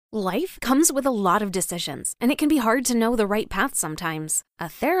Life comes with a lot of decisions, and it can be hard to know the right path sometimes. A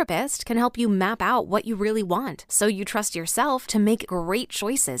therapist can help you map out what you really want, so you trust yourself to make great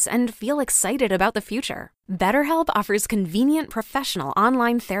choices and feel excited about the future. BetterHelp offers convenient professional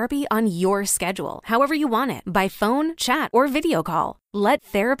online therapy on your schedule, however you want it, by phone, chat, or video call. Let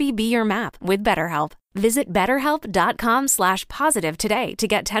therapy be your map with BetterHelp. Visit BetterHelp.com/positive today to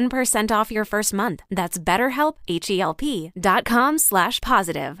get 10% off your first month. That's BetterHelp,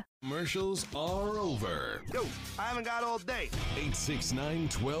 HELP.com/positive. Commercials are over. Yo, I haven't got all day.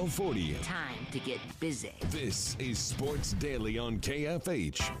 869-1240. Time to get busy. This is Sports Daily on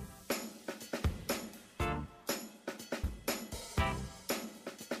KFH.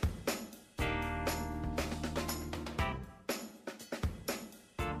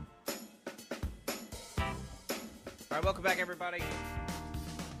 All right, welcome back, everybody.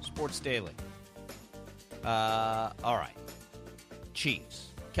 Sports Daily. All right. Chiefs.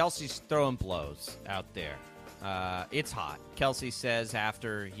 Kelce's throwing blows out there. It's hot. Kelce says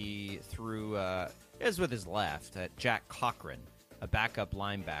after he threw, it was with his left, at Jack Cochran, a backup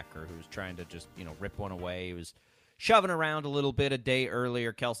linebacker who was trying to just, rip one away. He was shoving around a little bit a day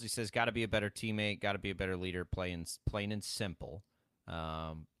earlier. Kelce says, got to be a better teammate, got to be a better leader, plain and simple.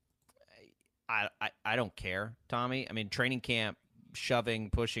 I don't care, Tommy. I mean, training camp, shoving,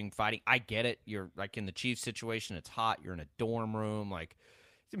 pushing, fighting. I get it. You're like in the Chiefs situation. It's hot. You're in a dorm room. Like,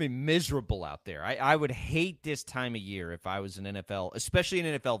 it's going to be miserable out there. I would hate this time of year if I was an NFL, especially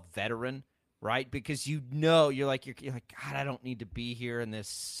an NFL veteran, right? Because you're like, God, I don't need to be here, and this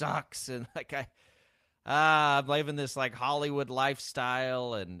sucks. And like, I'm living this like Hollywood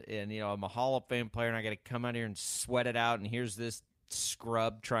lifestyle, and I'm a Hall of Fame player, and I got to come out here and sweat it out. And here's this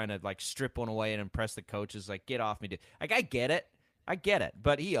scrub trying to like strip one away and impress the coaches. Like, get off me, dude. Like, I get it,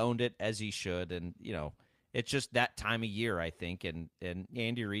 but he owned it as he should, and it's just that time of year, I think. And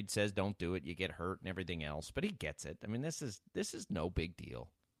Andy Reid says don't do it, you get hurt and everything else, but he gets it. I mean, this is no big deal.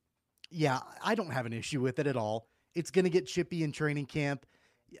 Yeah, I don't have an issue with it at all. It's going to get chippy in training camp.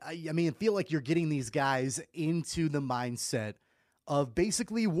 I feel like you're getting these guys into the mindset of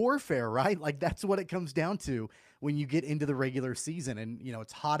basically warfare, right? Like, that's what it comes down to when you get into the regular season. And,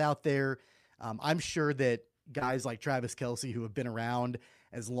 it's hot out there. I'm sure that guys like Travis Kelce, who have been around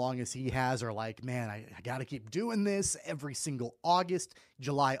as long as he has, are like, man, I got to keep doing this every single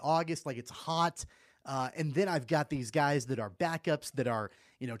July, August, like it's hot. And then I've got these guys that are backups that are,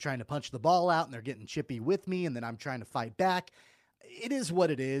 trying to punch the ball out, and they're getting chippy with me, and then I'm trying to fight back. It is what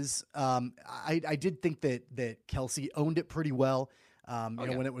it is. I did think that Kelce owned it pretty well,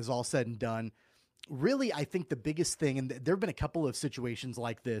 when it was all said and done. Really, I think the biggest thing, and there have been a couple of situations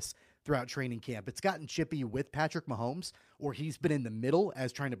like this throughout training camp, it's gotten chippy with Patrick Mahomes, or he's been in the middle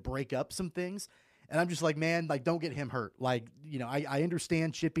as trying to break up some things. And I'm just like, man, like, don't get him hurt. Like, I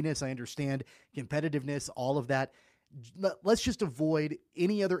understand chippiness. I understand competitiveness, all of that. Let's just avoid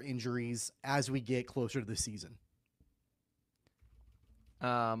any other injuries as we get closer to the season.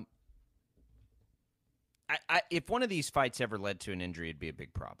 If one of these fights ever led to an injury, it'd be a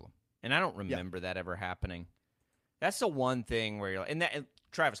big problem. And I don't remember that ever happening. That's the one thing where you're like, and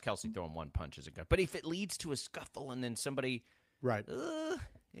Travis Kelce throwing one punch is a good. But if it leads to a scuffle and then somebody, right,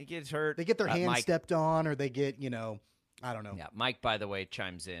 it gets hurt, they get their hand stepped on, or they get, I don't know. Yeah, Mike, by the way,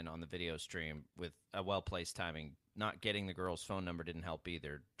 chimes in on the video stream with a well-placed timing. Not getting the girl's phone number didn't help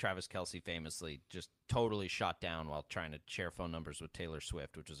either. Travis Kelce famously just totally shot down while trying to share phone numbers with Taylor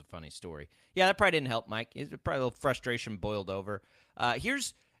Swift, which was a funny story. Yeah, that probably didn't help, Mike. Probably a little frustration boiled over.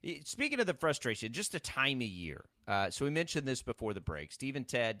 Speaking of the frustration, just the time of year. So we mentioned this before the break. Steve and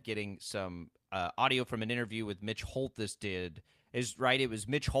Ted getting some audio from an interview with Mitch Holthus is right. It was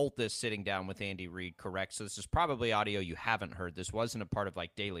Mitch Holthus sitting down with Andy Reid, correct? So this is probably audio you haven't heard. This wasn't a part of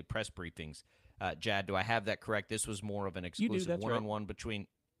like daily press briefings. Jad, do I have that correct? This was more of an exclusive one-on-one between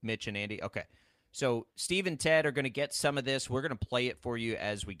Mitch and Andy. Okay. So Steve and Ted are going to get some of this. We're going to play it for you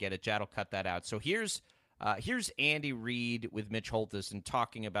as we get it. Jad will cut that out. So here's Andy Reid with Mitch Holthus and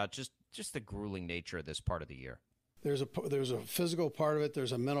talking about just the grueling nature of this part of the year. There's a physical part of it.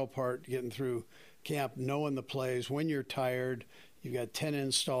 There's a mental part, getting through camp, knowing the plays. When you're tired, you've got 10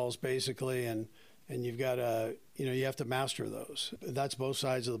 installs basically, and you've got to, you have to master those. That's both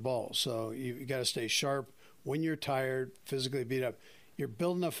sides of the ball. So you got to stay sharp when you're tired, physically beat up. You're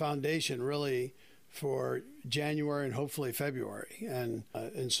building a foundation really for January and hopefully February. And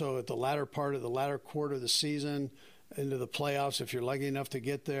so at the latter quarter of the season, into the playoffs, if you're lucky enough to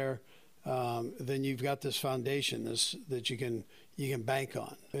get there, then you've got this foundation that you can bank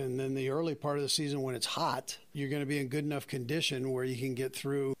on. And then the early part of the season when it's hot, you're going to be in good enough condition where you can get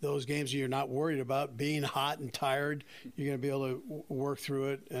through those games you're not worried about being hot and tired. You're going to be able to work through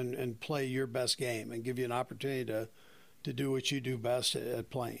it and play your best game and give you an opportunity to do what you do best at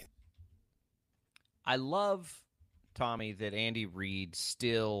playing. I love, Tommy, that Andy Reid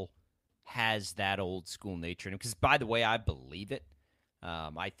still has that old school nature in him. Because, by the way, I believe it.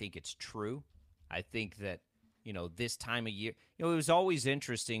 I think it's true. I think that, this time of year, it was always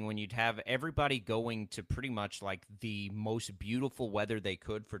interesting when you'd have everybody going to pretty much like the most beautiful weather they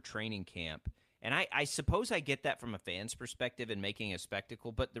could for training camp. And I suppose I get that from a fan's perspective and making a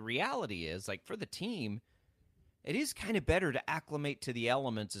spectacle. But the reality is, like, for the team, it is kind of better to acclimate to the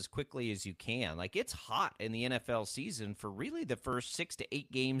elements as quickly as you can. Like, it's hot in the NFL season for really the first 6 to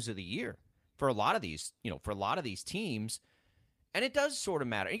 8 games of the year for a lot of these, teams. And it does sort of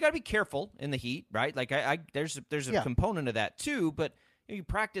matter. You got to be careful in the heat, right? Like, there's a component of that too. But you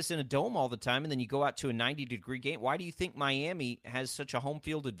practice in a dome all the time, and then you go out to a 90-degree game. Why do you think Miami has such a home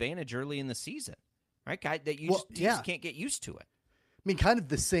field advantage early in the season, right? That you just can't get used to it. I mean, kind of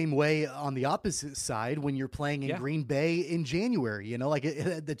the same way on the opposite side when you're playing in Green Bay in January.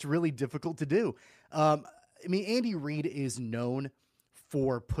 That's really difficult to do. Andy Reid is known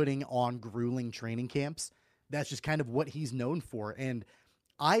for putting on grueling training camps. That's just kind of what he's known for. And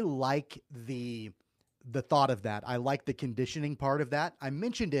I like the thought of that. I like the conditioning part of that. I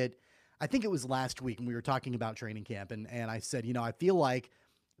mentioned it, I think it was last week when we were talking about training camp. And I said, I feel like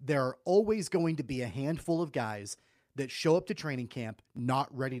there are always going to be a handful of guys that show up to training camp not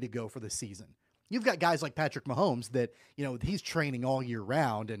ready to go for the season. You've got guys like Patrick Mahomes that, he's training all year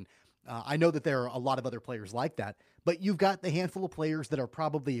round. And I know that there are a lot of other players like that. But you've got the handful of players that are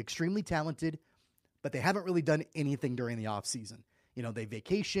probably extremely talented, but they haven't really done anything during the offseason. They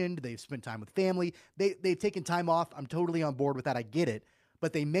vacationed, they've spent time with family, they've taken time off. I'm totally on board with that. I get it.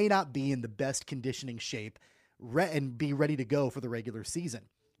 But they may not be in the best conditioning shape and be ready to go for the regular season.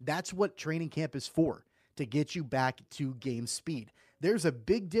 That's what training camp is for, to get you back to game speed. There's a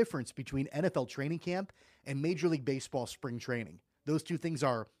big difference between NFL training camp and Major League Baseball spring training. Those two things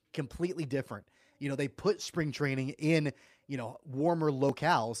are completely different. They put spring training in, warmer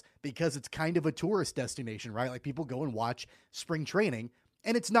locales because it's kind of a tourist destination, right? Like, people go and watch spring training,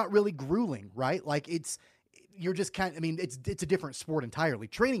 and it's not really grueling, right? Like, you're just it's a different sport entirely.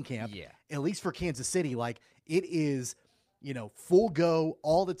 Training camp, at least for Kansas City, like, it is, full go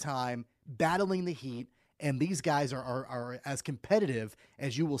all the time, battling the heat, and these guys are as competitive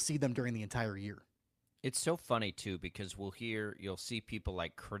as you will see them during the entire year. It's so funny, too, because you'll see people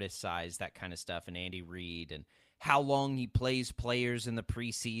like criticize that kind of stuff and Andy Reid and how long he plays players in the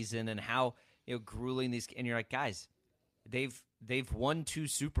preseason and how grueling these. And you're like, guys, they've won 2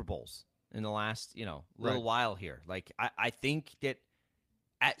 Super Bowls in the last little while here. Like, I think that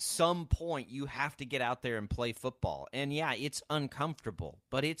at some point you have to get out there and play football. And yeah, it's uncomfortable,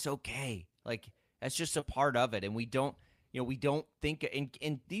 but it's okay. Like, that's just a part of it, and we don't. We don't think,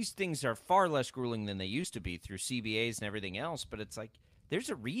 and these things are far less grueling than they used to be through CBAs and everything else, but it's like, there's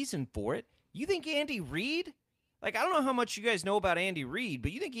a reason for it. You think Andy Reid, like, I don't know how much you guys know about Andy Reid,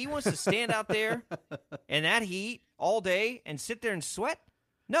 but you think he wants to stand out there in that heat all day and sit there and sweat?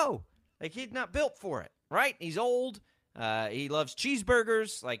 No. Like, he's not built for it, right? He's old. He loves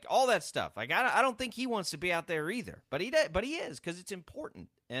cheeseburgers, like, all that stuff. Like, I don't think he wants to be out there either, but he is, because it's important,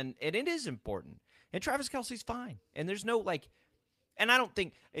 and it is important. And Travis Kelce's fine. And there's no, and I don't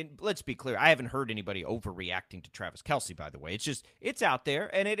think, and let's be clear, I haven't heard anybody overreacting to Travis Kelce, by the way. It's just, it's out there.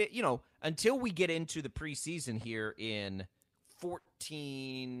 And until we get into the preseason here in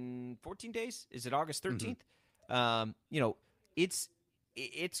 14 days, is it August 13th? Mm-hmm.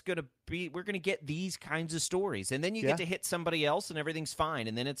 It's going to be, we're going to get these kinds of stories. And then you get to hit somebody else and everything's fine.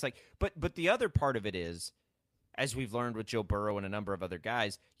 And then it's like, but the other part of it is, as we've learned with Joe Burrow and a number of other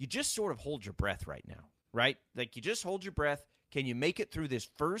guys, you just sort of hold your breath right now, right? Like, you just hold your breath. Can you make it through this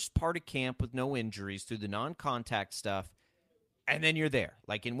first part of camp with no injuries, through the non-contact stuff, and then you're there?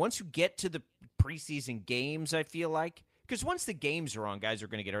 Like, and once you get to the preseason games, I feel like, because once the games are on, guys are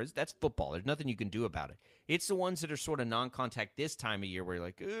going to get hurt. That's football. There's nothing you can do about it. It's the ones that are sort of non-contact this time of year where you're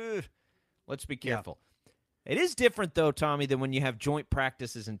like, let's be careful. Yeah. It is different, though, Tommy, than when you have joint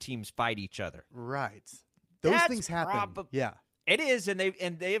practices and teams fight each other. Right. Those things happen. It is, and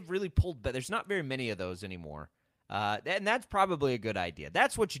they have really pulled back. There's not very many of those anymore, and that's probably a good idea.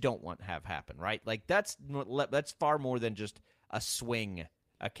 That's what you don't want to have happen, right? Like, that's far more than just a swing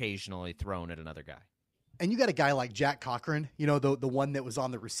occasionally thrown at another guy. And you got a guy like Jack Cochran, the one that was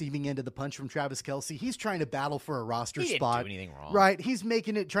on the receiving end of the punch from Travis Kelce. He's trying to battle for a roster spot. Didn't do anything wrong. Right. He's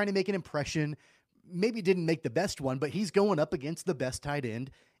trying to make an impression. Maybe didn't make the best one, but he's going up against the best tight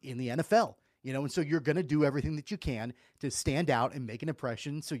end in the NFL. And so you're going to do everything that you can to stand out and make an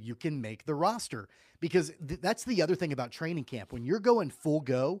impression so you can make the roster. Because that's the other thing about training camp. When you're going full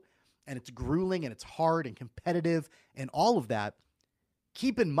go and it's grueling and it's hard and competitive and all of that,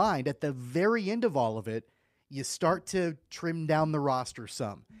 keep in mind at the very end of all of it, you start to trim down the roster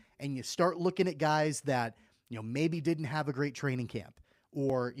some, and you start looking at guys that, maybe didn't have a great training camp,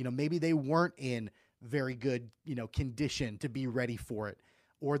 or, maybe they weren't in very good, condition to be ready for it,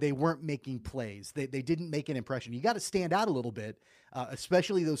 or they weren't making plays. They didn't make an impression. You got to stand out a little bit,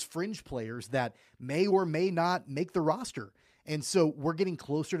 especially those fringe players that may or may not make the roster. And so we're getting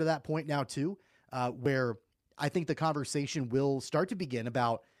closer to that point now too, where I think the conversation will start to begin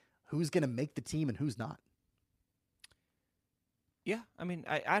about who's going to make the team and who's not. Yeah, I mean,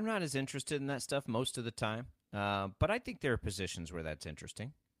 I'm not as interested in that stuff most of the time, but I think there are positions where that's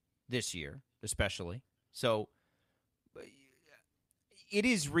interesting this year, especially. So it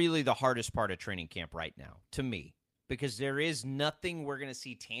is really the hardest part of training camp right now, to me, because there is nothing we're going to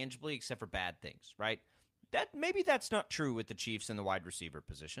see tangibly except for bad things, right? Maybe that's not true with the Chiefs and the wide receiver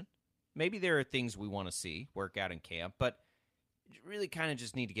position. Maybe there are things we want to see work out in camp, but you really kind of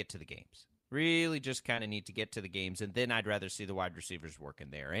just need to get to the games. Really just kind of need to get to the games, and then I'd rather see the wide receivers working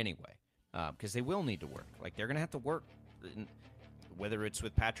there anyway, because they will need to work. Like, they're going to have to work, whether it's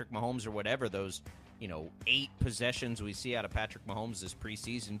with Patrick Mahomes or whatever. Those, 8 possessions we see out of Patrick Mahomes this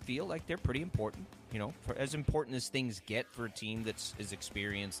preseason feel like they're pretty important, for as important as things get for a team that's as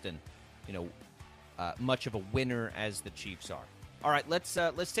experienced and, much of a winner as the Chiefs are. All right,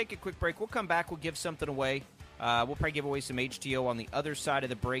 let's take a quick break. We'll come back. We'll give something away. We'll probably give away some HTO on the other side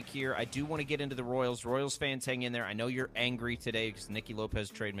of the break here. I do want to get into the Royals. Royals fans, hang in there. I know you're angry today because the Nicky Lopez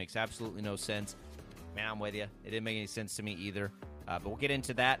trade makes absolutely no sense. Man, I'm with you. It didn't make any sense to me either. But we'll get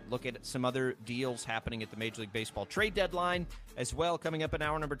into that, look at some other deals happening at the Major League Baseball trade deadline as well, coming up in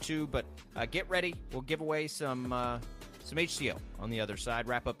hour number 2. But get ready. We'll give away some HTO on the other side.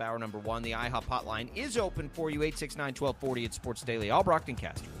 Wrap up hour number 1. The IHOP hotline is open for you, 869-1240 at Sports Daily. All Brockton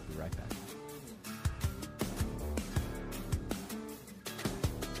Caster. We'll be right back.